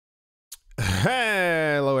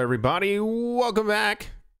Hello everybody, welcome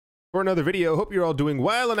back for another video. Hope you're all doing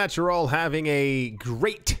well and that you're all having a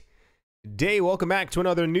great day. Welcome back to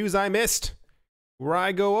another News I Missed, where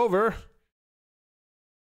I go over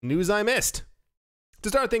news I missed. To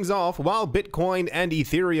start things off, while Bitcoin and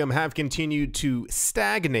Ethereum have continued to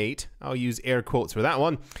stagnate, I'll use air quotes for that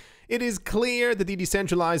one, it is clear that the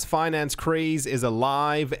decentralized finance craze is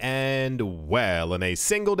alive and well. In a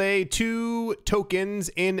single day, 2 tokens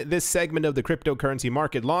in this segment of the cryptocurrency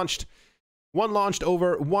market launched. One launched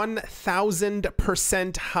over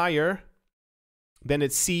 1,000% higher than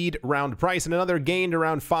its seed round price, and another gained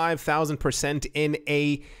around 5,000% in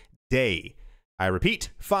a day. I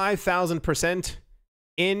repeat, 5,000%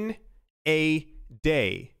 in a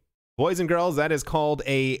day. Boys and girls, that is called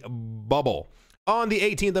a bubble. On the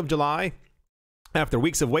 18th of July, after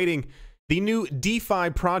weeks of waiting, the new DeFi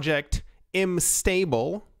project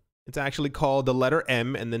mStable, it's actually called the letter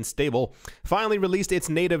M and then stable, finally released its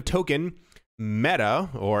native token, Meta,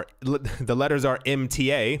 or the letters are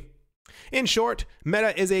MTA. In short,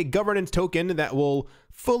 Meta is a governance token that will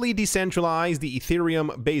fully decentralize the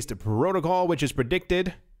Ethereum-based protocol, which is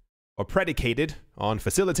predicated on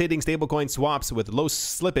facilitating stablecoin swaps with low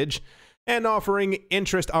slippage and offering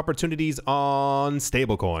interest opportunities on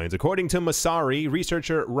stablecoins. According to Masari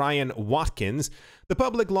researcher Ryan Watkins, the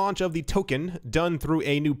public launch of the token, done through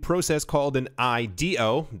a new process called an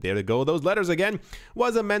IDO, there they go, those letters again,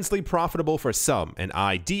 was immensely profitable for some. An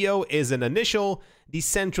IDO is an initial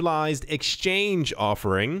decentralized exchange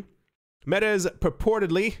offering. Meta's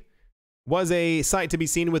purportedly was a sight to be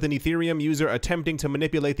seen with an Ethereum user attempting to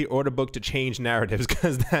manipulate the order book to change narratives,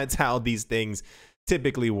 because that's how these things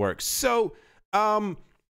typically work. So, the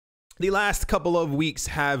last couple of weeks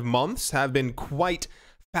months have been quite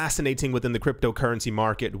fascinating within the cryptocurrency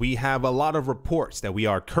market. We have a lot of reports that we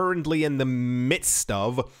are currently in the midst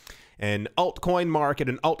of an altcoin market,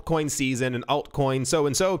 an altcoin season, an altcoin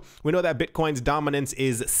so-and-so. We know that Bitcoin's dominance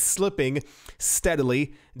is slipping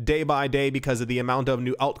steadily day by day because of the amount of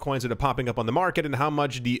new altcoins that are popping up on the market and how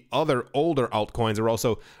much the other older altcoins are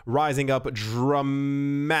also rising up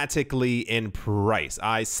dramatically in price.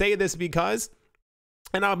 I say this because,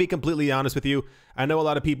 and I'll be completely honest with you, I know a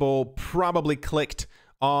lot of people probably clicked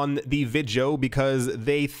on the video because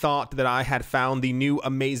they thought that I had found the new,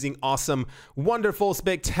 amazing, awesome, wonderful,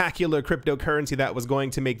 spectacular cryptocurrency that was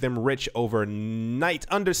going to make them rich overnight.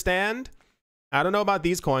 Understand? I don't know about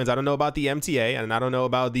these coins. I don't know about the MTA, and I don't know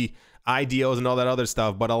about the IDOs and all that other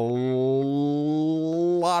stuff, but a lot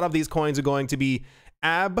of these coins are going to be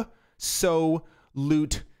absolute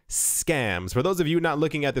scams. For those of you not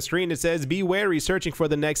looking at the screen, it says, "Be wary searching for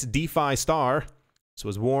the next DeFi star." This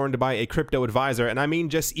was warned by a crypto advisor, and I mean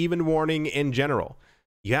just even warning in general.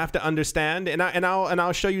 You have to understand, and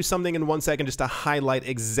I'll show you something in 1 second just to highlight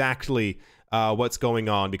exactly what's going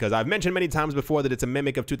on, because I've mentioned many times before that it's a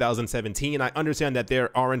mimic of 2017. I understand that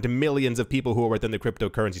there aren't millions of people who are within the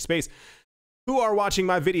cryptocurrency space who are watching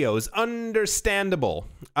my videos. Understandable.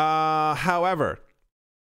 However,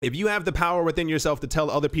 if you have the power within yourself to tell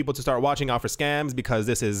other people to start watching out for scams, because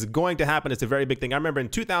this is going to happen, it's a very big thing. I remember in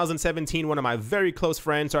 2017, one of my very close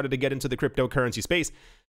friends started to get into the cryptocurrency space,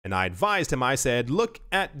 and I advised him, I said, look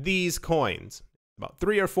at these coins, about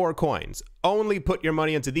 3 or 4 coins. Only put your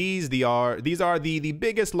money into these. These are the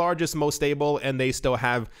biggest, largest, most stable, and they still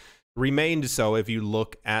have remained so. If you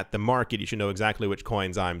look at the market, you should know exactly which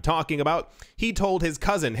coins I'm talking about. He told his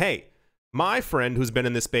cousin, hey, my friend who's been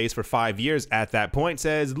in this space for 5 years at that point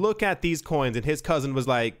says, look at these coins. And his cousin was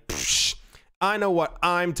like, psh, I know what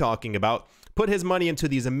I'm talking about. Put his money into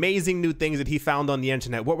these amazing new things that he found on the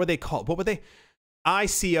internet. What were they called? What were they?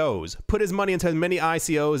 ICOs. Put his money into as many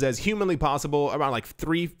ICOs as humanly possible, around like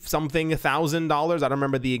 $3,000. I don't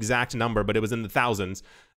remember the exact number, but it was in the thousands.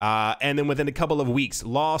 And then within a couple of weeks,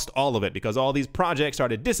 lost all of it because all these projects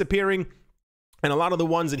started disappearing. And a lot of the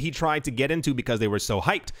ones that he tried to get into because they were so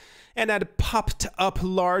hyped and had popped up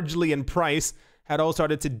largely in price had all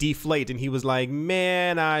started to deflate. And he was like,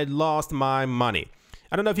 man, I lost my money.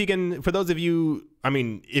 I don't know if you can, for those of you, I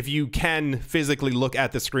mean, if you can physically look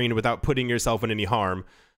at the screen without putting yourself in any harm,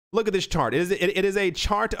 look at this chart. It is a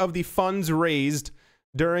chart of the funds raised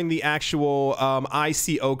during the actual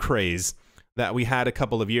ICO craze that we had a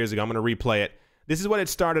couple of years ago. I'm going to replay it. This is what it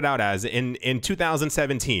started out as in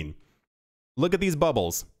 2017. Look at these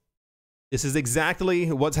bubbles. This is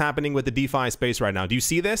exactly what's happening with the DeFi space right now. Do you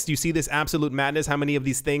see this? Do you see this absolute madness? How many of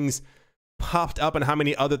these things popped up and how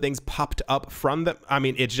many other things popped up from them? I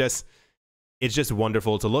mean, it's just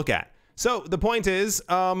wonderful to look at. So the point is,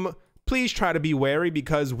 please try to be wary,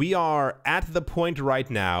 because we are at the point right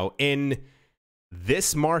now in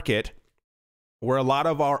this market where a lot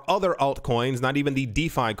of our other altcoins, not even the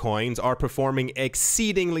DeFi coins, are performing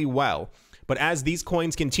exceedingly well. But as these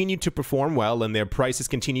coins continue to perform well and their prices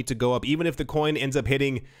continue to go up, even if the coin ends up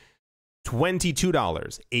hitting $22,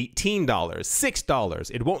 $18,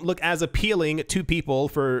 $6, it won't look as appealing to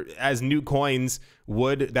people as new coins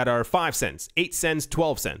would that are 5 cents, 8 cents,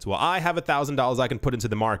 12 cents. Well, I have $1,000 I can put into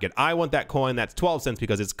the market. I want that coin that's 12 cents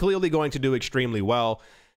because it's clearly going to do extremely well,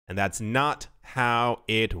 and that's not how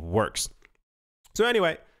it works. So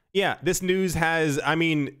anyway, yeah, this news has, I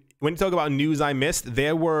mean, when you talk about news I missed,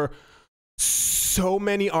 there were so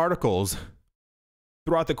many articles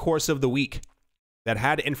throughout the course of the week that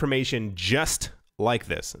had information just like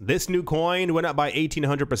this. This new coin went up by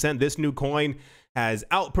 1,800%. This new coin has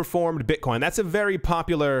outperformed Bitcoin. That's a very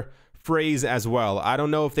popular phrase as well. I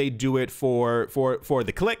don't know if they do it for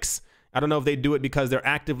the clicks. I don't know if they do it because they're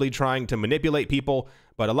actively trying to manipulate people,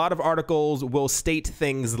 but a lot of articles will state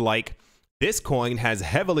things like, this coin has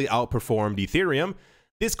heavily outperformed Ethereum.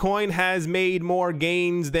 This coin has made more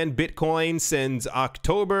gains than Bitcoin since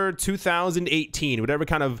October 2018, whatever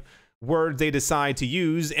kind of words they decide to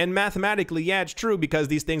use. And mathematically, yeah, it's true, because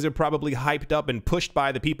these things are probably hyped up and pushed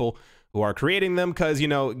by the people who are creating them, because, you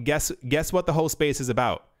know, guess what the whole space is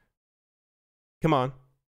about? Come on.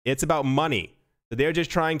 It's about money. They're just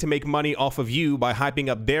trying to make money off of you by hyping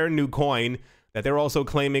up their new coin that they're also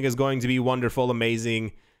claiming is going to be wonderful,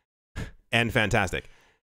 amazing, and fantastic.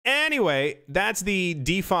 Anyway, that's the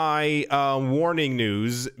DeFi warning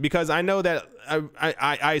news, because I know that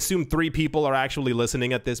I assume 3 people are actually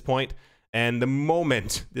listening at this point, and the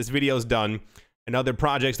moment this video is done and other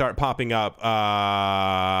projects start popping up,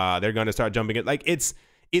 they're going to start jumping in. Like, it's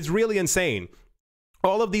really insane.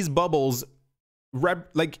 All of these bubbles,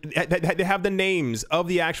 they have the names of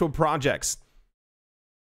the actual projects.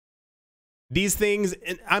 These things,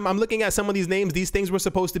 I'm looking at some of these names. These things were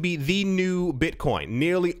supposed to be the new Bitcoin.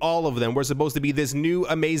 Nearly all of them were supposed to be this new,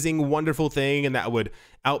 amazing, wonderful thing, and that would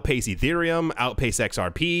outpace Ethereum, outpace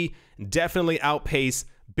XRP, definitely outpace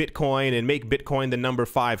Bitcoin, and make Bitcoin the number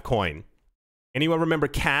 5 coin. Anyone remember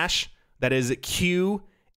Cash? That is QASH.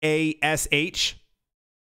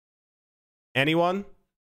 Anyone?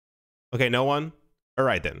 Okay, no one? All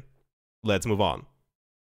right, then. Let's move on.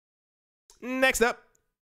 Next up.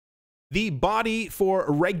 The body for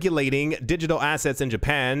regulating digital assets in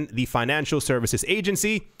Japan, the Financial Services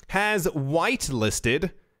Agency, has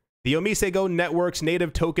whitelisted the Omisego Network's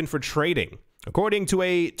native token for trading. According to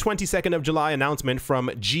a 22nd of July announcement from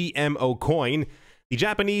GMO Coin, the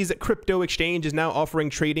Japanese crypto exchange is now offering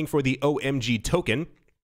trading for the OMG token.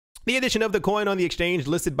 The addition of the coin on the exchange,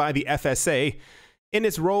 listed by the FSA in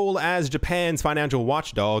its role as Japan's financial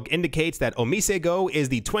watchdog, indicates that Omisego is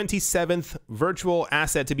the 27th virtual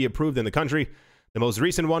asset to be approved in the country. The most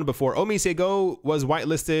recent one before Omisego was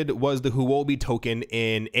whitelisted was the Huobi token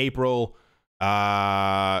in April.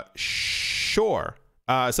 Sure.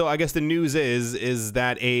 So I guess the news is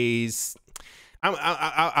that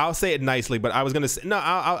I'll say it nicely, but I was gonna say, no,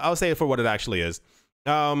 I'll say it for what it actually is.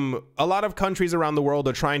 A lot of countries around the world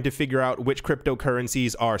are trying to figure out which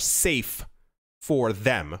cryptocurrencies are safe for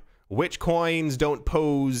them, which coins don't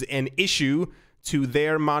pose an issue to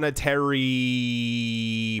their monetary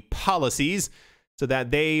policies, so that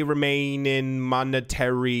they remain in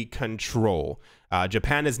monetary control.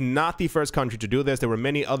 Japan is not the first country to do this. There were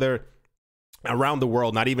many other around the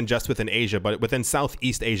world, not even just within Asia, but within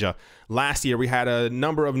Southeast Asia. Last year, we had a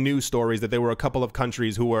number of news stories that there were a couple of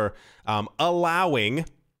countries who were allowing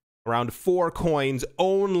around 4 coins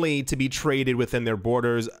only to be traded within their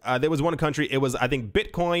borders. There was one country, it was, I think,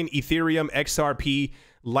 Bitcoin, Ethereum, XRP,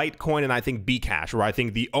 Litecoin, and I think Bcash were, I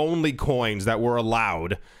think, the only coins that were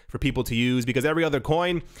allowed for people to use, because every other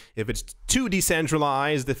coin, if it's too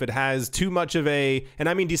decentralized, if it has too much of a, and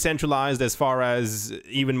I mean decentralized as far as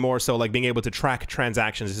even more so like being able to track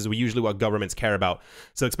transactions, this is usually what governments care about.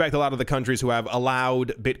 So expect a lot of the countries who have allowed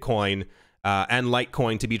Bitcoin and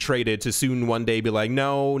Litecoin to be traded to soon one day be like,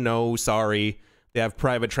 no, sorry, they have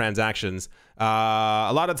private transactions.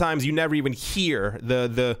 A lot of times you never even hear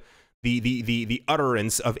the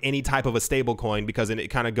utterance of any type of a stable coin, because it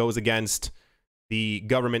kind of goes against the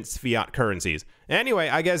government's fiat currencies. Anyway,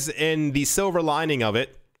 I guess in the silver lining of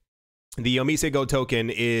it, the Omisego token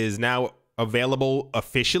is now available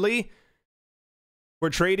officially for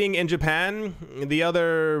trading in Japan. The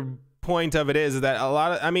other point of it is that a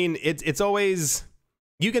lot of, I mean, it's always,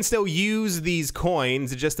 you can still use these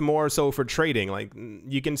coins, just more so for trading. Like,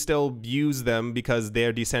 you can still use them because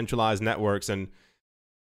they're decentralized networks, and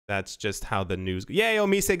that's just how the news. Yay,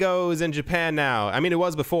 Omisego is in Japan now. I mean, it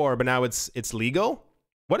was before, but now it's legal.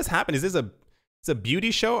 What has happened? Is this a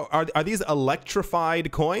beauty show? Are these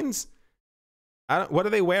electrified coins? What are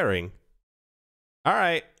they wearing? All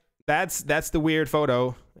right, that's the weird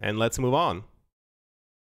photo, and let's move on.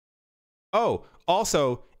 Oh,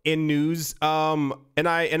 also in news, and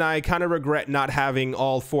I kind of regret not having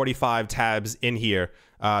all 45 tabs in here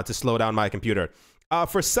to slow down my computer.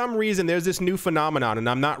 For some reason, there's this new phenomenon, and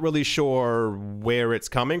I'm not really sure where it's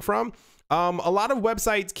coming from. A lot of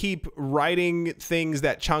websites keep writing things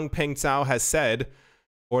that Changpeng Zhao has said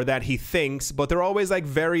or that he thinks, but they're always like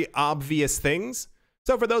very obvious things.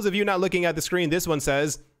 So for those of you not looking at the screen, this one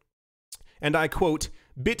says, and I quote,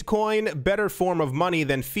 "Bitcoin, better form of money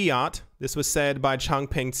than fiat." This was said by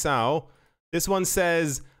Changpeng Zhao. This one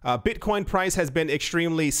says, Bitcoin price has been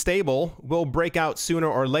extremely stable, will break out sooner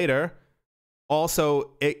or later.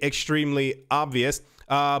 Also extremely obvious.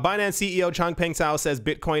 Binance CEO Changpeng Zhao says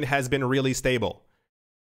Bitcoin has been really stable.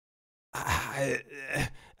 I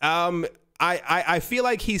feel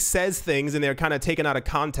like he says things and they're kind of taken out of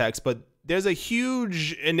context, but there's a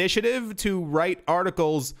huge initiative to write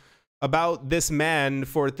articles about this man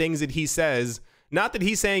for things that he says. Not that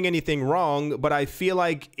he's saying anything wrong, but I feel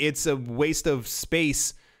like it's a waste of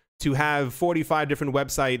space to have 45 different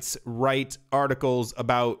websites write articles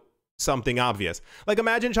about something obvious. Like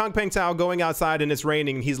imagine Changpeng Zhao going outside and it's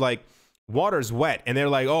raining and he's like, water's wet, and they're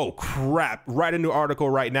like, oh crap, write a new article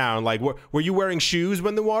right now. And like, were you wearing shoes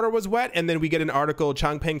when the water was wet? And then we get an article,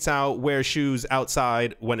 Changpeng Zhao wears shoes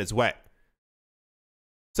outside when it's wet.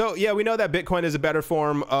 So yeah, we know that Bitcoin is a better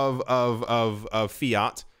form of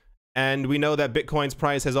fiat, and we know that Bitcoin's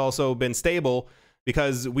price has also been stable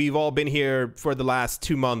because we've all been here for the last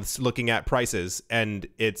 2 months looking at prices, and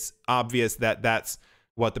it's obvious that that's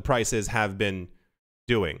what the prices have been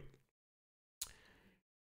doing.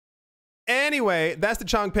 Anyway, that's the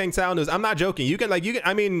Changpeng Zhao news. I'm not joking.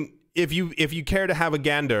 I mean, if you care to have a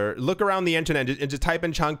gander, look around the internet and just type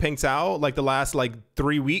in Changpeng Zhao like the last like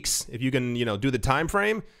 3 weeks, if you can, do the time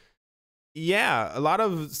frame. Yeah, a lot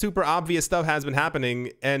of super obvious stuff has been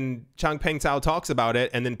happening, and Changpeng Zhao talks about it,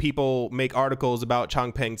 and then people make articles about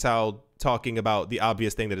Changpeng Zhao talking about the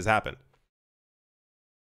obvious thing that has happened.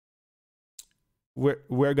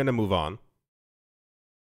 We're gonna move on.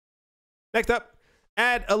 Next up,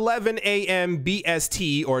 at 11 a.m.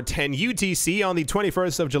 BST or 10 UTC on the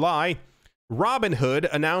 21st of July,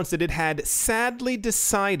 Robinhood announced that it had sadly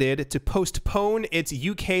decided to postpone its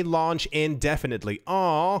UK launch indefinitely.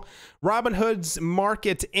 Robinhood's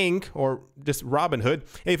Market Inc., or just Robinhood,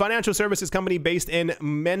 a financial services company based in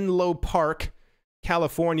Menlo Park,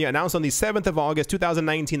 California, announced on the 7th of August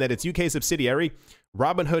 2019 that its UK subsidiary,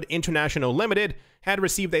 Robinhood International Limited, had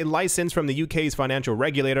received a license from the UK's financial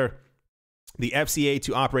regulator, the FCA,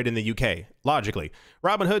 to operate in the UK. Logically,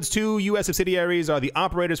 Robinhood's 2 US subsidiaries are the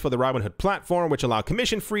operators for the Robinhood platform, which allow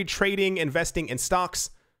commission-free trading, investing in stocks,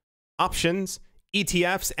 options,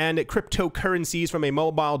 ETFs, and cryptocurrencies from a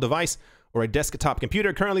mobile device or a desktop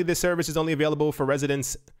computer. Currently, this service is only available to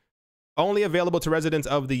residents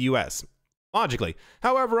of the US. Logically.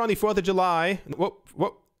 However, on the 4th of July,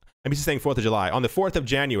 I'm just saying 4th of July. On the 4th of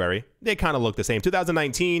January, they kind of look the same.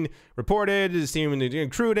 2019 reported,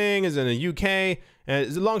 recruiting is in the UK.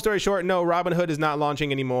 Long story short, no, Robinhood is not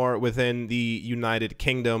launching anymore within the United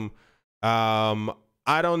Kingdom.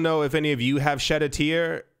 I don't know if any of you have shed a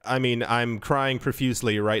tear. I mean, I'm crying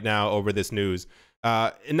profusely right now over this news.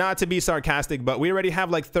 Not to be sarcastic, but we already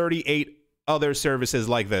have like 38 other services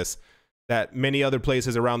like this that many other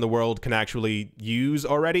places around the world can actually use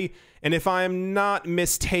already. And if I'm not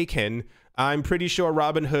mistaken, I'm pretty sure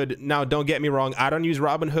Robinhood, now don't get me wrong, I don't use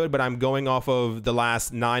Robinhood, but I'm going off of the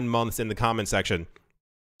last 9 months in the comment section.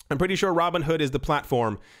 I'm pretty sure Robinhood is the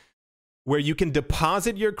platform where you can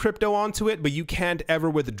deposit your crypto onto it, but you can't ever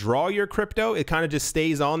withdraw your crypto. It kind of just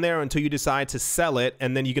stays on there until you decide to sell it,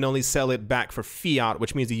 and then you can only sell it back for fiat,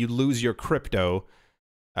 which means that you lose your crypto.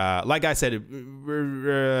 Like I said,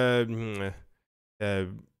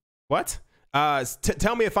 what?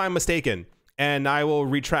 Tell me if I'm mistaken, and I will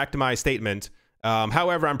retract my statement.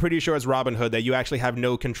 However, I'm pretty sure it's Robinhood that you actually have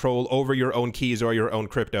no control over your own keys or your own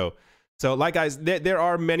crypto. So, like guys, there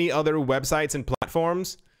are many other websites and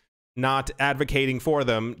platforms, not advocating for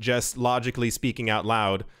them, just logically speaking out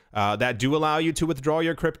loud, that do allow you to withdraw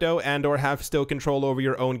your crypto and or have still control over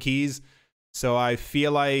your own keys. So I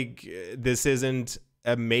feel like this isn't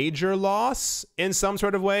a major loss in some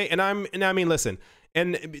sort of way. And I mean, listen,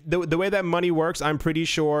 and the way that money works, I'm pretty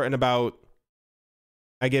sure in about,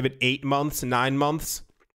 I give it 8 months, 9 months,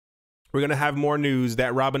 we're going to have more news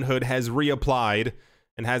that Robinhood has reapplied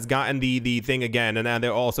and has gotten the thing again. And now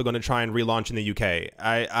they're also going to try and relaunch in the UK.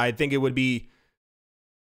 I think it would be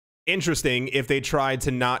interesting if they tried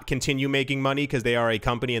to not continue making money because they are a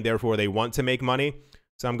company and therefore they want to make money.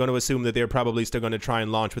 So I'm going to assume that they're probably still going to try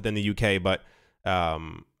and launch within the UK, but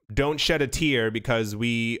don't shed a tear because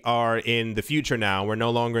we are in the future now. We're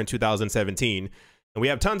no longer in 2017. And we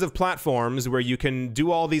have tons of platforms where you can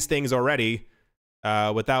do all these things already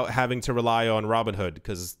without having to rely on Robinhood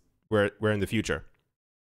because we're in the future.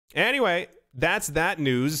 Anyway, that's that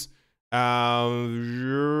news. Let's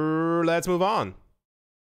move on.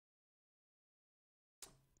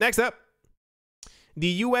 Next up, the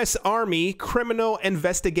U.S. Army Criminal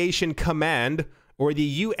Investigation Command, or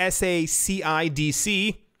the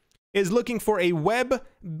USACIDC, is looking for a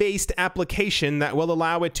web-based application that will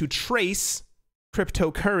allow it to trace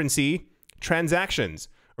cryptocurrency transactions.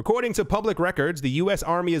 According to public records, the U.S.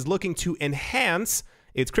 Army is looking to enhance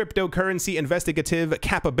its cryptocurrency investigative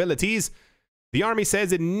capabilities. The Army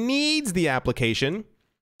says it needs the application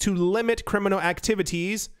to limit criminal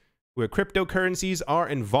activities where cryptocurrencies are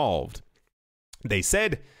involved. They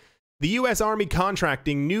said the U.S. Army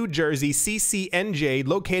Contracting New Jersey CCNJ,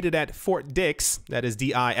 located at Fort Dix, that is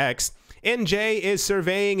DIX, NJ is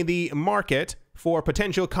surveying the market for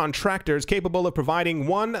potential contractors capable of providing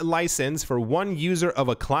one license for one user of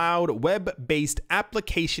a cloud web-based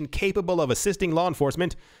application capable of assisting law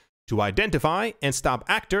enforcement to identify and stop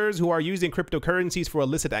actors who are using cryptocurrencies for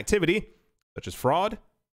illicit activity, such as fraud,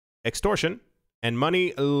 extortion, and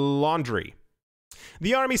money laundering.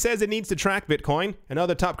 The Army says it needs to track Bitcoin and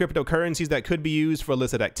other top cryptocurrencies that could be used for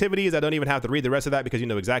illicit activities. I don't even have to read the rest of that because you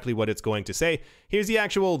know exactly what it's going to say. Here's the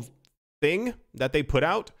actual thing that they put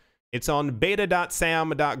out. It's on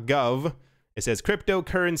beta.sam.gov. It says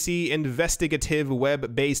cryptocurrency investigative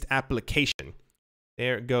web-based application.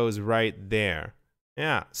 There it goes right there.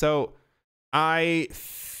 Yeah, so I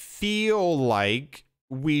feel like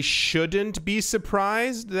we shouldn't be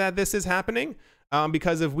surprised that this is happening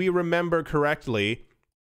because if we remember correctly,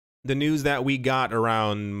 the news that we got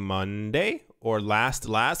around Monday or last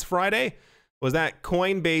Friday was that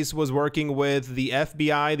Coinbase was working with the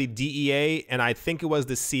FBI, the DEA, and I think it was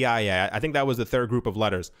the CIA. I think that was the third group of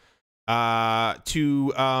letters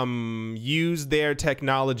to use their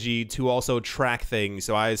technology to also track things.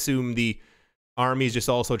 So I assume the Army's just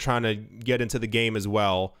also trying to get into the game as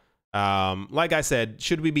well. Like I said,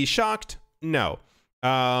 should we be shocked? No.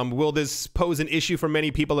 Will this pose an issue for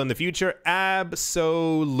many people in the future?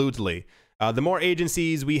 Absolutely. The more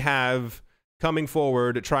agencies we have coming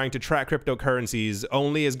forward trying to track cryptocurrencies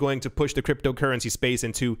only is going to push the cryptocurrency space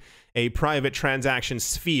into a private transaction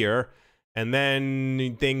sphere, and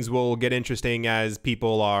then things will get interesting as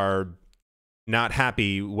people are not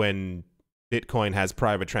happy when Bitcoin has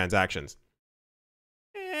private transactions.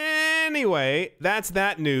 Anyway, that's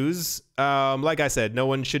that news. Like I said, no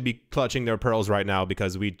one should be clutching their pearls right now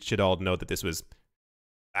because we should all know that this was...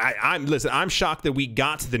 Listen, I'm shocked that we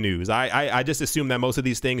got the news. I just assumed that most of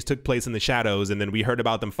these things took place in the shadows and then we heard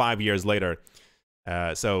about them 5 years later.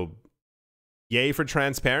 So, yay for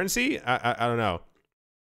transparency? I don't know.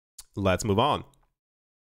 Let's move on.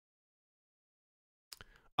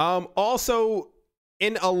 Also,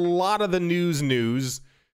 in a lot of the news,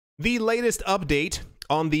 the latest update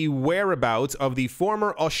on the whereabouts of the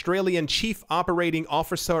former Australian chief operating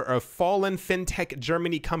officer of fallen fintech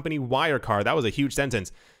Germany company Wirecard, that was a huge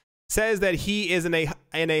sentence, says that he is in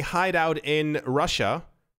a hideout in Russia,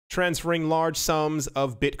 transferring large sums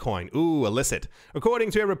of Bitcoin. Ooh, illicit.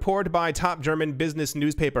 According to a report by top German business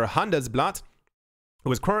newspaper Handelsblatt,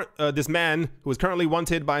 this man, who is currently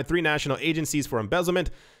wanted by 3 national agencies for embezzlement,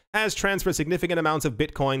 has transferred significant amounts of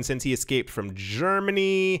Bitcoin since he escaped from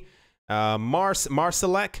Germany.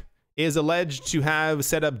 Marsalek is alleged to have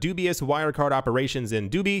set up dubious Wirecard operations in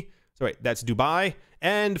Dubai,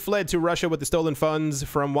 and fled to Russia with the stolen funds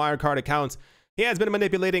from Wirecard accounts he has been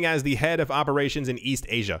manipulating as the head of operations in East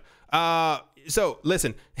Asia. So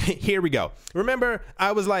listen, here we go. Remember,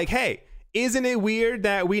 I was like, hey, isn't it weird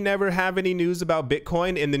that we never have any news about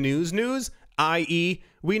Bitcoin in the news? I.e.,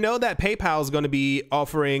 we know that PayPal is going to be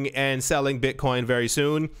offering and selling Bitcoin very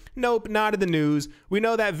soon. Nope, not in the news. We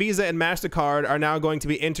know that Visa and MasterCard are now going to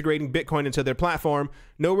be integrating Bitcoin into their platform.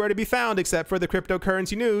 Nowhere to be found except for the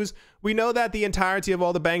cryptocurrency news. We know that the entirety of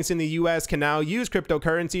all the banks in the US can now use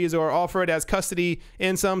cryptocurrencies or offer it as custody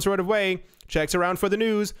in some sort of way. Checks around for the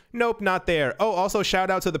news. Nope, not there. Oh, also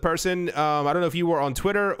shout out to the person, I don't know if you were on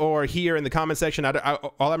Twitter or here in the comment section,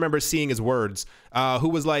 all I remember seeing is words, who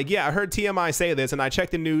was like, yeah, I heard TMI say this and I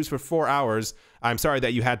checked the news for 4 hours. I'm sorry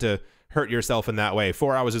that you had to hurt yourself in that way.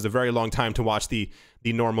 4 hours is a very long time to watch the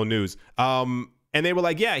normal news. And they were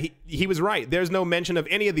like, yeah, he was right. There's no mention of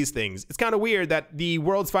any of these things. It's kind of weird that the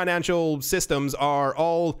world's financial systems are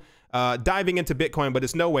all diving into Bitcoin, but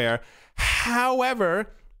it's nowhere.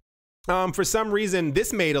 However, For some reason,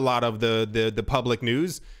 this made a lot of the public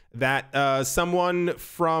news that someone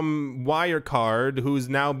from Wirecard, who's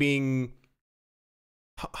now being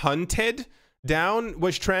hunted down,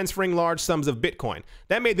 was transferring large sums of Bitcoin.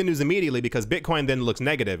 That made the news immediately because Bitcoin then looks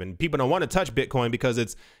negative, and people don't want to touch Bitcoin because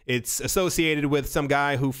it's associated with some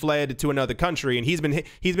guy who fled to another country, and he's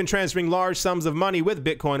been transferring large sums of money with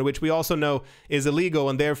Bitcoin, which we also know is illegal,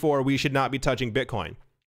 and therefore we should not be touching Bitcoin.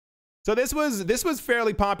 So this was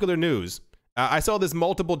fairly popular news. I saw this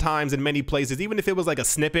multiple times in many places, even if it was like a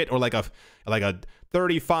snippet or like a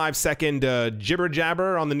 35-second jibber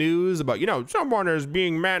jabber on the news about, you know, someone is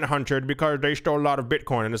being manhunted because they stole a lot of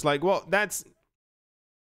Bitcoin. And it's like, well, that's,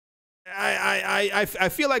 I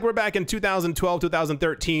feel like we're back in 2012,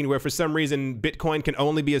 2013, where for some reason Bitcoin can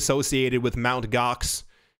only be associated with Mt. Gox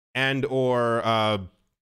and or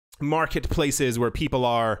marketplaces where people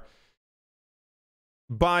are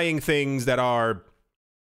buying things that are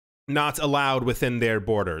not allowed within their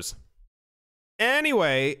borders.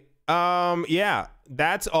 Anyway, yeah,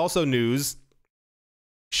 that's also news.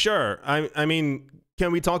 Sure, I mean,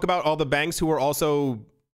 can we talk about all the banks who are also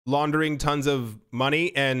laundering tons of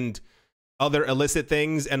money and other illicit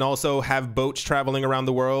things, and also have boats traveling around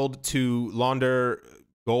the world to launder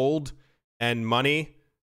gold and money?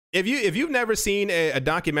 If you've never seen a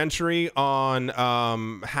documentary on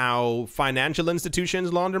how financial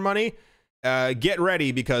institutions launder money, get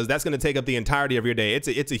ready, because that's going to take up the entirety of your day.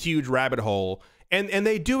 It's a huge rabbit hole, and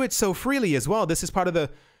they do it so freely as well. This is part of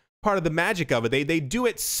the magic of it. They do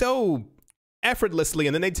it so effortlessly,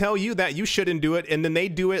 and then they tell you that you shouldn't do it, and then they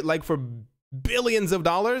do it like for billions of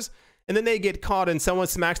dollars, and then they get caught, and someone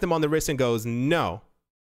smacks them on the wrist and goes, no.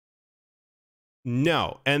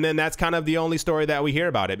 And then that's kind of the only story that we hear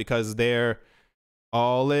about it, because they're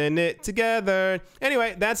all in it together.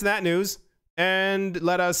 Anyway, that's that news. And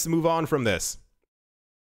let us move on from this.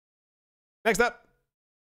 Next up,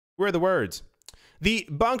 where are the words? The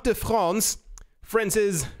Banque de France,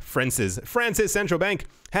 France's central bank,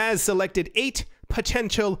 has selected 8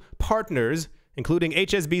 potential partners, including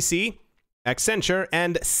HSBC, Accenture,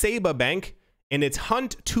 and Saba Bank, in its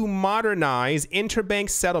hunt to modernize interbank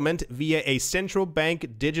settlement via a central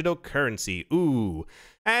bank digital currency. Ooh.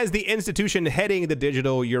 As the institution heading the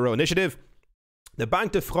digital euro initiative, the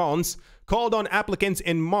Banque de France called on applicants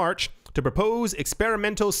in March to propose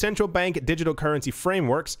experimental central bank digital currency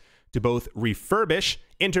frameworks to both refurbish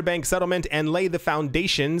interbank settlement and lay the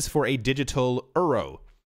foundations for a digital euro.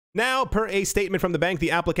 Now, per a statement from the bank,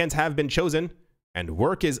 the applicants have been chosen and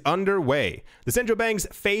work is underway. The central bank's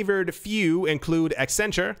favored few include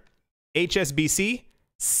Accenture, HSBC,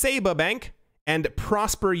 Saba Bank, and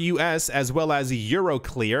Prosper US, as well as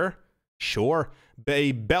Euroclear. Sure,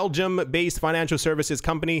 a Belgium-based financial services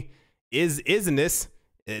company Isnes,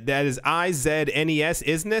 that is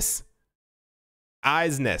IZNES,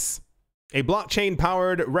 Isnes, a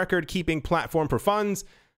blockchain-powered record-keeping platform for funds.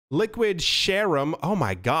 Liquid Sharum, oh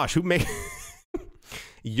my gosh, who made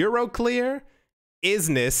Euroclear,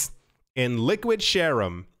 Isnes, and Liquid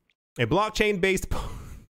Sharum, a blockchain-based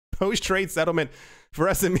post-trade settlement for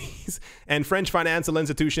SMEs, and French financial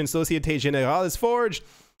institution Société Générale has forged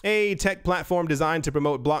a tech platform designed to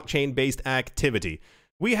promote blockchain-based activity.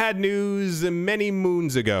 We had news many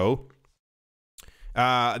moons ago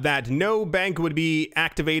that no bank would be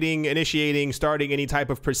activating, initiating, starting any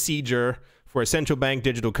type of procedure for a central bank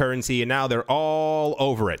digital currency, and now they're all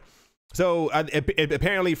over it. So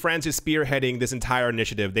apparently France is spearheading this entire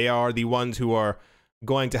initiative. They are the ones who are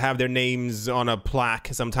going to have their names on a plaque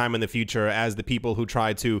sometime in the future as the people who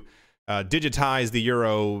tried to digitize the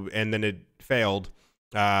euro and then it failed,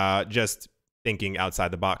 just thinking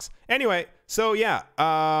outside the box. Anyway, so yeah,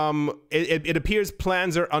 it appears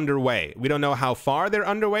plans are underway. We don't know how far they're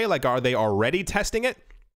underway. Like, are they already testing it?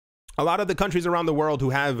 A lot of the countries around the world who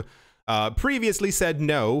have previously said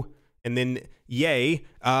no and then yay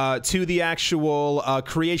to the actual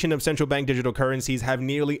creation of central bank digital currencies have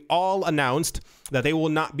nearly all announced that they will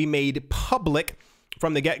not be made public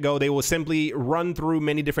from the get-go. They will simply run through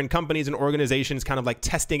many different companies and organizations, kind of like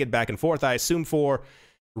testing it back and forth, I assume for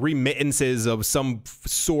remittances of some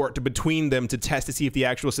sort between them to test to see if the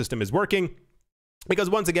actual system is working. Because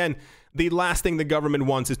once again, the last thing the government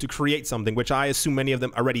wants is to create something, which I assume many of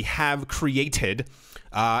them already have created,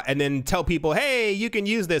 and then tell people, hey, you can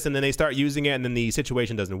use this, and then they start using it, and then the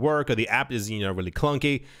situation doesn't work, or the app is, you know, really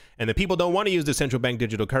clunky, and the people don't want to use the central bank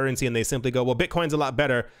digital currency, and they simply go, well, Bitcoin's a lot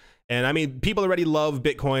better. And I mean, people already love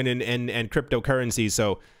Bitcoin and cryptocurrency,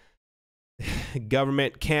 so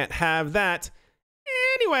government can't have that.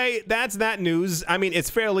 Anyway, that's that news. I mean,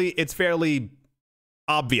 it's fairly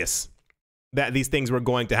obvious that these things were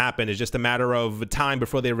going to happen. It's just a matter of time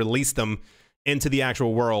before they release them into the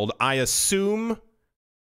actual world. I assume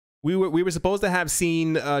we were supposed to have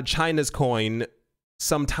seen China's coin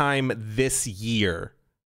sometime this year.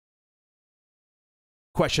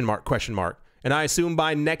 Question mark, question mark. And I assume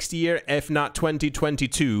by next year, if not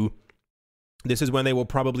 2022, this is when they will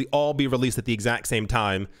probably all be released at the exact same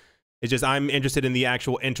time. It's just I'm interested in the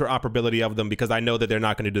actual interoperability of them because I know that they're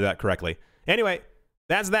not going to do that correctly. Anyway,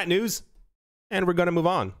 that's that news, and we're going to move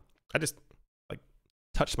on. I just like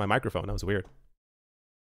touched my microphone. That was weird.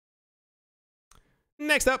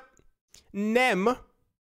 Next up, NEM,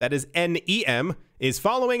 that is NEM, is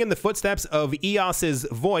following in the footsteps of EOS's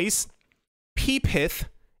Voice, Peepith,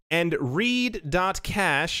 and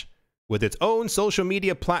Read.cash with its own social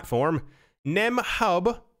media platform. NEM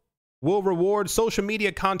Hub will reward social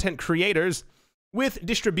media content creators with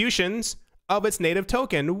distributions of its native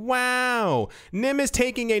token. Wow! NEM is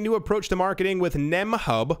taking a new approach to marketing with NEM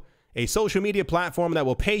Hub, a social media platform that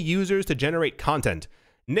will pay users to generate content.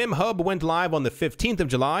 NEM Hub went live on the 15th of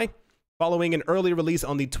July, following an early release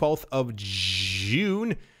on the 12th of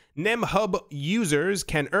June. NEM Hub users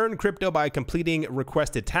can earn crypto by completing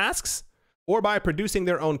requested tasks or by producing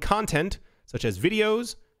their own content, such as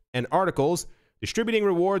videos and articles, distributing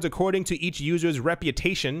rewards according to each user's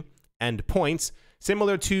reputation and points,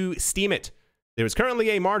 similar to Steemit. There is currently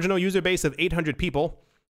a marginal user base of 800 people,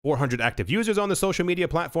 400 active users on the social media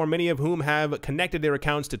platform, many of whom have connected their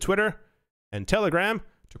accounts to Twitter and Telegram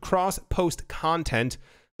to cross-post content.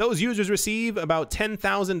 Those users receive about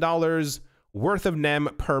 $10,000 worth of NEM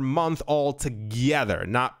per month altogether,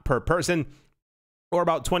 not per person, or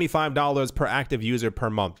about $25 per active user per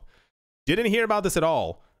month. Didn't hear about this at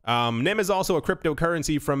all. NEM is also a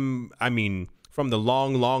cryptocurrency from the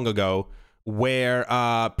long ago,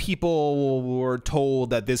 where people were told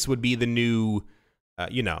that this would be the new,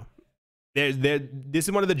 this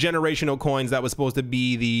is one of the generational coins that was supposed to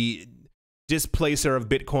be the displacer of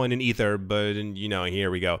Bitcoin and Ether, but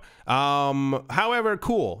here we go. However,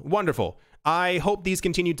 cool, wonderful. I hope these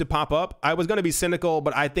continue to pop up. I was going to be cynical,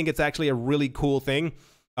 but I think it's actually a really cool thing.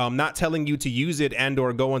 Not telling you to use it and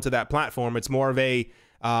or go onto that platform. It's more of a,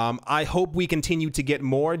 I hope we continue to get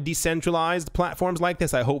more decentralized platforms like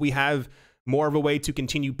this. I hope we have more of a way to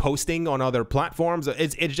continue posting on other platforms.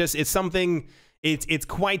 It's something, it's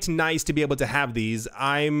quite nice to be able to have these.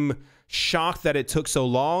 I'm shocked that it took so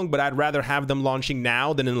long, but I'd rather have them launching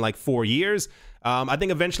now than in like 4 years. I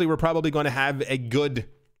think eventually we're probably going to have a good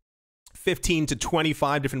 15 to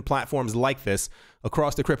 25 different platforms like this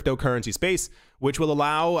across the cryptocurrency space, which will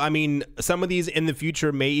allow, some of these in the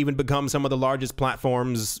future may even become some of the largest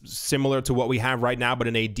platforms similar to what we have right now, but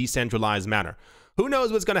in a decentralized manner. Who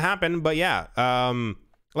knows what's going to happen? But yeah,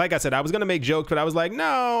 like I said, I was going to make jokes, but I was like,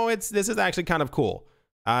 no, this is actually kind of cool.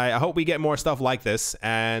 I hope we get more stuff like this,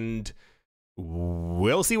 and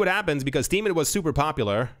we'll see what happens, because Steemit was super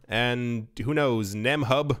popular, and who knows, NEM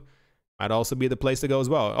Hub might also be the place to go as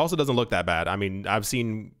well. It also doesn't look that bad. I've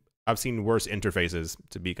seen worse interfaces,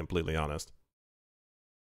 to be completely honest.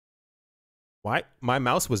 Why? My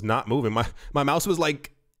mouse was not moving. My mouse was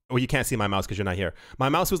like, well, you can't see my mouse because you're not here. My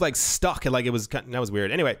mouse was like stuck, and like that was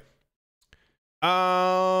weird. Anyway,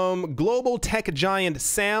 global tech giant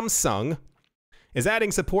Samsung is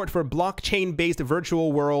adding support for blockchain-based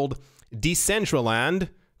virtual world Decentraland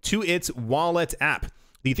to its wallet app.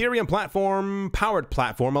 The Ethereum powered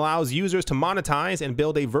platform allows users to monetize and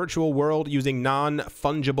build a virtual world using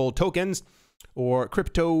non-fungible tokens or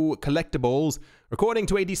crypto collectibles. According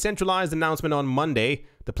to a decentralized announcement on Monday,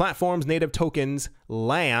 the platform's native tokens,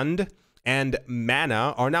 Land and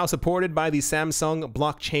Mana, are now supported by the Samsung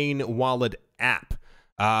blockchain wallet app.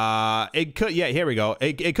 Here we go.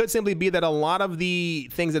 It could simply be that a lot of the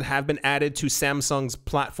things that have been added to Samsung's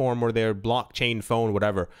platform or their blockchain phone,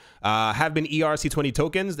 whatever, have been ERC20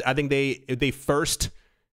 tokens. I think they first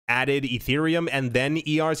added Ethereum and then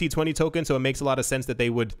ERC20 tokens, so it makes a lot of sense that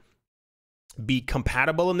they would be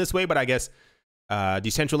compatible in this way. But I guess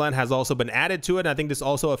Decentraland has also been added to it, and I think this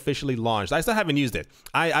also officially launched. I still haven't used it.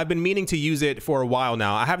 I've been meaning to use it for a while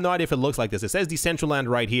now. I have no idea if it looks like this. It says Decentraland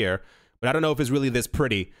right here, but I don't know if it's really this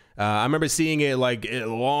pretty. I remember seeing it like a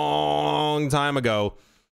long time ago,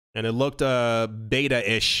 and it looked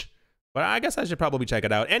beta-ish. But I guess I should probably check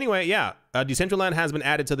it out. Anyway, yeah, Decentraland has been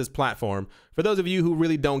added to this platform. For those of you who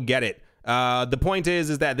really don't get it, the point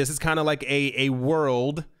is that this is kind of like a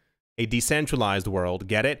world, a decentralized world,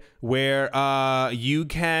 get it? Where you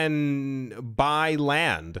can buy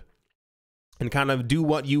land and kind of do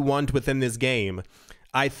what you want within this game.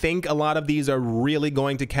 I think a lot of these are really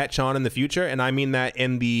going to catch on in the future, and I mean that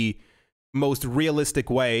in the most realistic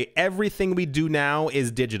way, everything we do now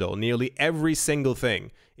is digital. Nearly every single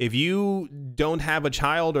thing. If you don't have a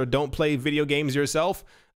child or don't play video games yourself,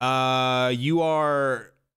 you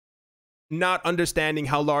are not understanding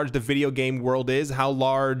how large the video game world is, how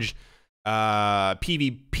large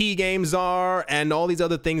PvP games are, and all these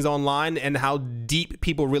other things online, and how deep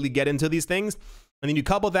people really get into these things. And then you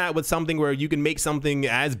couple that with something where you can make something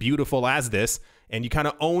as beautiful as this, and you kind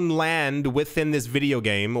of own land within this video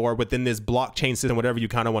game or within this blockchain system, whatever you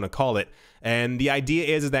kind of want to call it. And the idea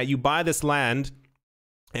is that you buy this land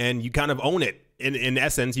and you kind of own it. In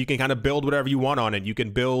essence, you can kind of build whatever you want on it. You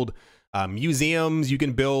can build museums, you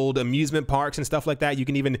can build amusement parks and stuff like that. You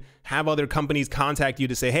can even have other companies contact you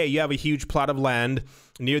to say, hey, you have a huge plot of land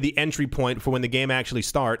near the entry point for when the game actually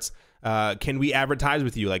starts. Can we advertise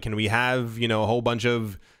with you? Like, can we have, you know, a whole bunch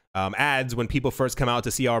of ads when people first come out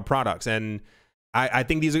to see our products? And I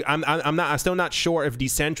think these are, I'm still not sure if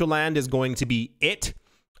Decentraland is going to be it.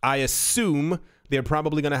 I assume they're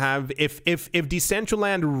probably going to have, if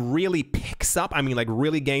Decentraland really picks up, I mean, like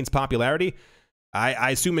really gains popularity, I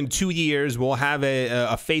assume in 2 years we'll have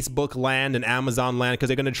a Facebook land and Amazon land, because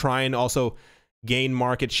they're going to try and also gain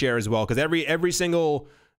market share as well. Because every single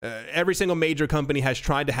major company has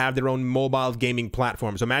tried to have their own mobile gaming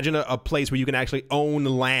platform. So imagine a place where you can actually own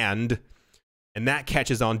land, and that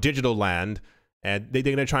catches on, digital land, and they're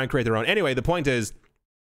going to try and create their own. Anyway, the point is,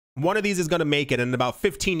 one of these is going to make it, and in about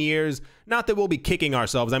 15 years, not that we'll be kicking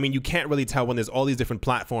ourselves. I mean, you can't really tell when there's all these different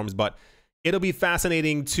platforms, but it'll be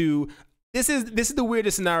fascinating to... This is the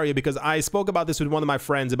weirdest scenario, because I spoke about this with one of my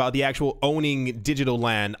friends about the actual owning digital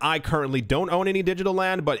land. I currently don't own any digital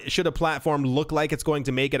land, but should a platform look like it's going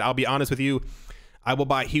to make it, I'll be honest with you, I will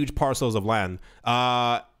buy huge parcels of land.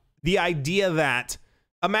 The idea that,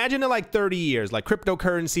 imagine in like 30 years, like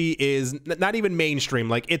cryptocurrency is not even mainstream.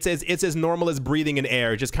 Like it's as normal as breathing in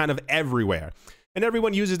air, just kind of everywhere. And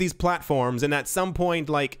everyone uses these platforms, and at some point,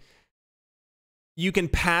 like, you can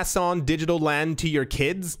pass on digital land to your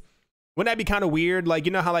kids. Wouldn't that be kind of weird? Like,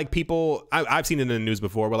 you know how like people, I've seen it in the news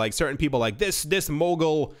before, where like certain people like this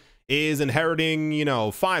mogul is inheriting, you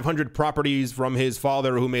know, 500 properties from his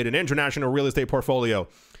father who made an international real estate portfolio.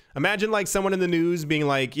 Imagine like someone in the news being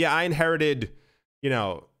like, yeah, I inherited, you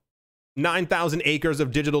know, 9,000 acres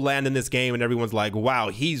of digital land in this game, and everyone's like, wow,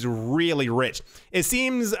 he's really rich. It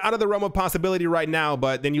seems out of the realm of possibility right now,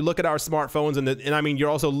 but then you look at our smartphones, and I mean, you're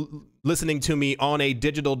also listening to me on a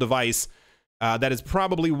digital device that is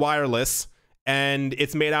probably wireless, and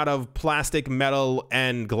it's made out of plastic, metal,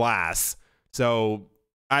 and glass. So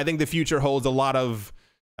I think the future holds a lot of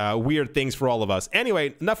weird things for all of us.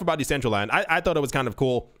 Anyway, enough about Decentraland. I thought it was kind of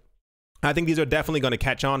cool. I think these are definitely going to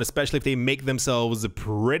catch on, especially if they make themselves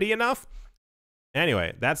pretty enough.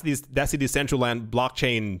 Anyway, that's the Decentraland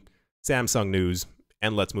blockchain Samsung news,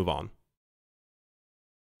 and let's move on.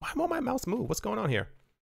 Why won't my mouse move? What's going on here?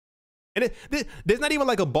 And there's not even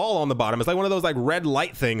like a ball on the bottom. It's like one of those like red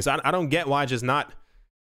light things. I don't get why it's just not.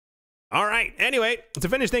 All right. Anyway, to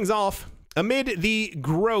finish things off, amid the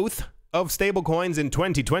growth of stablecoins in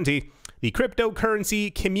 2020, the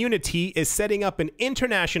cryptocurrency community is setting up an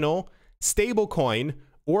international stablecoin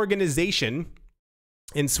organization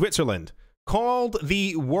in Switzerland called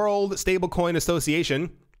the World Stablecoin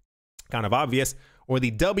Association. Kind of obvious. Or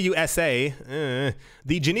the WSA.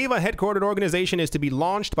 The Geneva headquartered organization is to be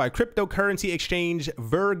launched by cryptocurrency exchange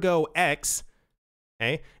Virgo X,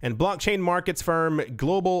 okay, and blockchain markets firm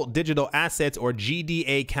Global Digital Assets, or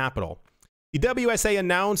GDA Capital. The WSA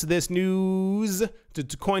announced this news to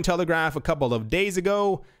Cointelegraph a couple of days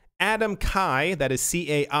ago. Adam Kai, that is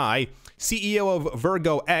C-A-I, CEO of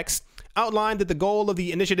Virgo X, outlined that the goal of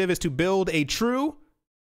the initiative is to build a true,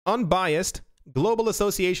 unbiased, global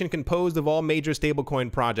association composed of all major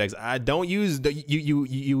stablecoin projects. I don't use the,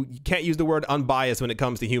 you can't use the word unbiased when it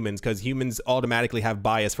comes to humans, because humans automatically have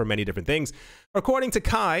bias for many different things. According to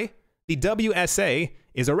Kai, the WSA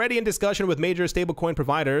is already in discussion with major stablecoin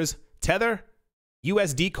providers Tether,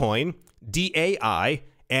 USD Coin, DAI,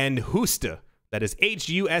 and HUSD, that is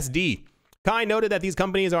HUSD. Kai noted that these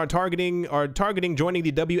companies are targeting joining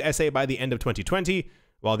the WSA by the end of 2020.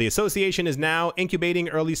 While the association is now incubating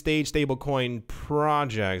early-stage stablecoin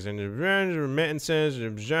projects and remittances,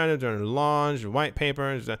 launch, white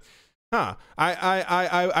papers. I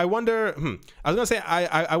wonder. I was gonna say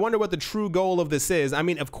I wonder what the true goal of this is. I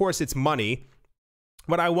mean, of course, it's money,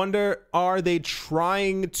 but I wonder, are they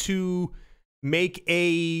trying to make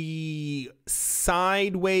a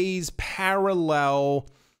sideways parallel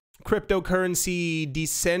cryptocurrency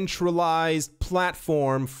decentralized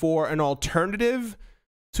platform for an alternative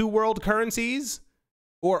to world currencies?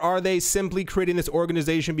 Or are they simply creating this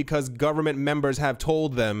organization because government members have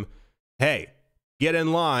told them, hey, get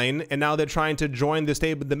in line. And now they're trying to join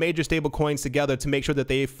the major stable coins together to make sure that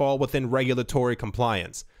they fall within regulatory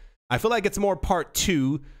compliance. I feel like it's more part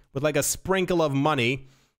 2 with like a sprinkle of money.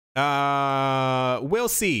 We'll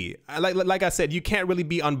see. Like I said, you can't really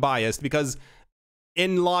be unbiased because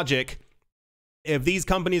in logic, if these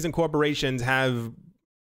companies and corporations have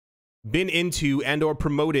been into and or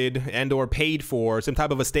promoted and or paid for some type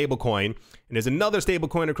of a stable coin, and there's another stable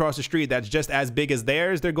coin across the street that's just as big as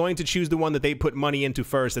theirs, they're going to choose the one that they put money into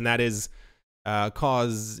first, and that is that's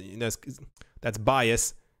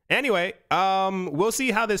bias. Anyway, we'll see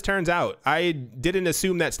how this turns out. I didn't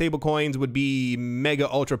assume that stable coins would be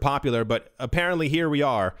mega ultra popular, but apparently here we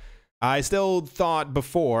are. I still thought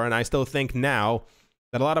before, and I still think now,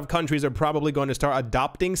 that a lot of countries are probably going to start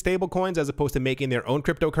adopting stablecoins as opposed to making their own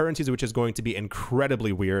cryptocurrencies, which is going to be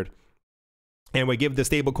incredibly weird. And would give the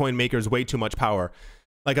stablecoin makers way too much power.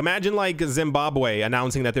 Like, imagine like Zimbabwe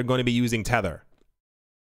announcing that they're going to be using Tether.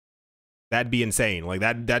 That'd be insane. Like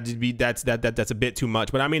that's a bit too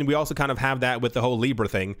much. But I mean, we also kind of have that with the whole Libra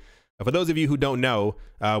thing. For those of you who don't know,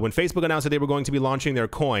 when Facebook announced that they were going to be launching their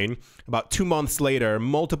coin, about 2 months later,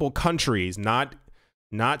 multiple countries, not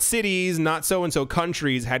cities, not so-and-so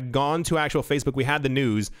countries, had gone to actual Facebook. We had the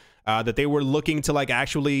news that they were looking to like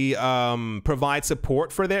actually provide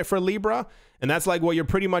support for Libra. And that's like, well, you're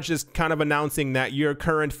pretty much just kind of announcing that your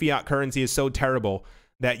current fiat currency is so terrible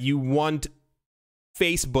that you want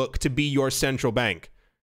Facebook to be your central bank.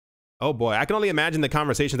 Oh boy, I can only imagine the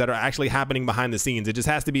conversations that are actually happening behind the scenes. It just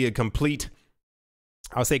has to be a complete,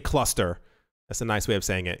 I'll say cluster. That's a nice way of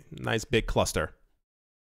saying it. Nice big cluster.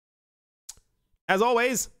 As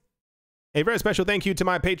always, a very special thank you to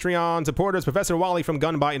my Patreon supporters, Professor Wally from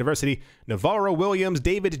Gunbot University, Navarro Williams,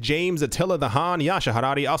 David James, Attila the Han, Yasha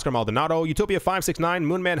Harari, Oscar Maldonado, Utopia 569,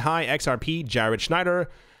 Moonman High, XRP, Jared Schneider,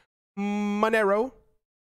 Monero,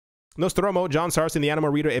 Nostromo, John Sarson, The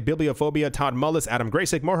Animal Reader, A Bibliophobia, Todd Mullis, Adam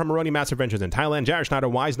Graysick, Moha Maroni, Master Ventures in Thailand, Jared Schneider,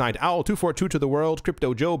 Wise Knight Owl, 242 to the World,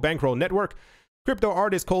 Crypto Joe, Bankroll Network, Crypto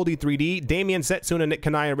Artist, Coldy 3D, Damien Setsuna, Nick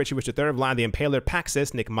Kanaya, Richie Rich III, Vlad the Impaler,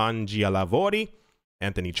 Paxis, Nick Mangialavori,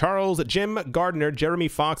 Anthony Charles, Jim Gardner, Jeremy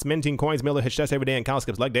Fox, Minting Coins, Miller, Hitch Every Day, and Cal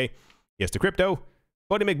Skips Leg Day, Yes to Crypto,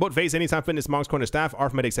 Bodie McBoatface, Anytime Fitness, Monk's Corner Staff,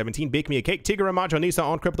 Arthmetic 17, Bake Me a Cake, Tigger Macho Nisa,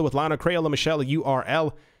 On Crypto with Lana, Crayola Michelle,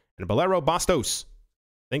 URL, and Bolero Bastos.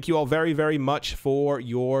 Thank you all very, very much for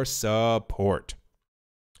your support.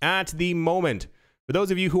 At the moment, for those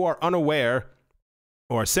of you who are unaware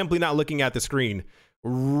or simply not looking at the screen,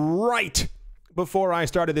 right before I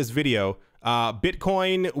started this video,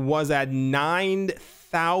 Bitcoin was at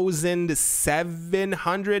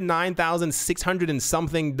 9,700, 9,600 and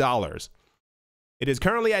something dollars. It is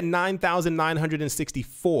currently at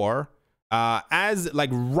 9,964. As like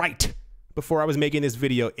right before I was making this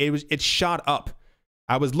video, it shot up.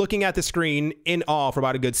 I was looking at the screen in awe for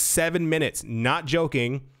about a good 7 minutes, not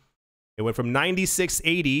joking. It went from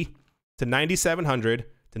 9,680 to 9,700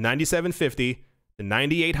 to 9,750 to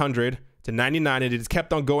 9,800 to 99, and it just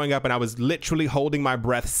kept on going up, and I was literally holding my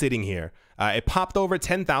breath sitting here. It popped over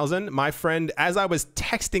 10,000. My friend, as I was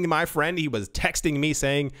texting my friend, he was texting me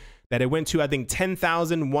saying that it went to, I think,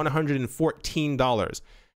 $10,114.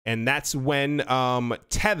 And that's when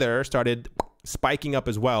Tether started spiking up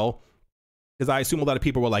as well, because I assume a lot of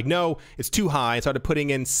people were like, no, it's too high, and started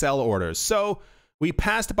putting in sell orders. So we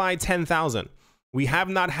passed by 10,000. We have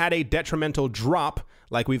not had a detrimental drop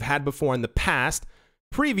like we've had before in the past.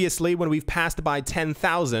 Previously, when we've passed by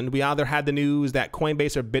 10,000, we either had the news that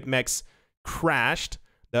Coinbase or BitMEX crashed.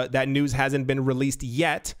 That news hasn't been released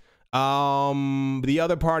yet. The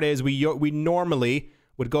other part is we normally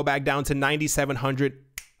would go back down to 9,700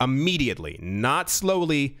 immediately, not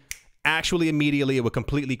slowly, actually immediately. It would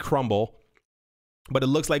completely crumble. But it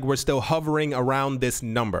looks like we're still hovering around this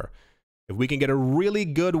number. If we can get a really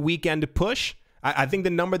good weekend push, I think the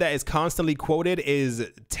number that is constantly quoted is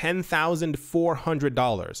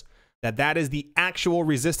 $10,400. That is the actual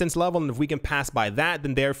resistance level, and if we can pass by that,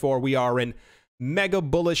 then therefore we are in mega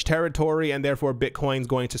bullish territory, and therefore Bitcoin's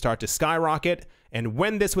going to start to skyrocket. And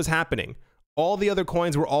when this was happening, all the other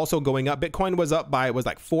coins were also going up. Bitcoin was up by, it was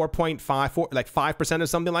like 4.5, like 5% or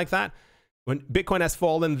something like that. When Bitcoin has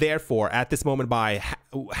fallen, therefore, at this moment by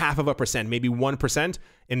half of a percent, maybe 1%,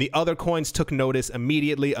 and the other coins took notice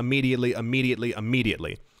immediately.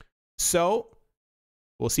 So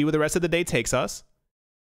we'll see where the rest of the day takes us.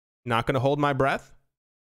 Not going to hold my breath.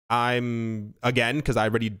 I'm, again, because I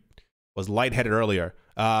already was lightheaded earlier.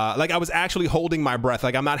 Like I was actually holding my breath.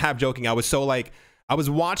 Like I'm not half joking. I was so like, I was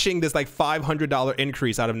watching this like $500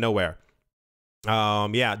 increase out of nowhere.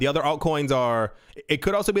 Yeah, the other altcoins are, it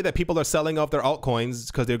could also be that people are selling off their altcoins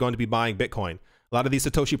because they're going to be buying Bitcoin. A lot of these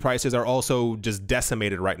Satoshi prices are also just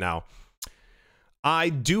decimated right now. I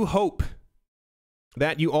do hope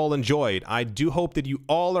that you all enjoyed. I do hope that you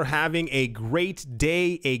all are having a great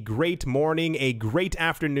day, a great morning, a great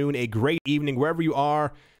afternoon, a great evening, wherever you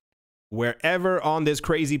are, wherever on this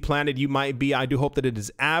crazy planet you might be. I do hope that it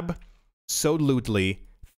is absolutely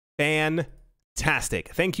fantastic.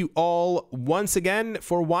 Thank you all once again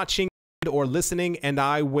for watching or listening, and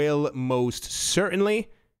I will most certainly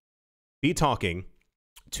be talking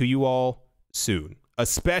to you all soon.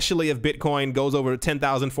 Especially if Bitcoin goes over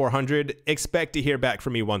 10,400, expect to hear back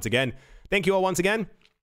from me once again. Thank you all once again.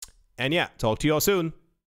 And yeah, talk to you all soon.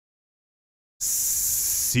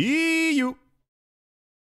 See you.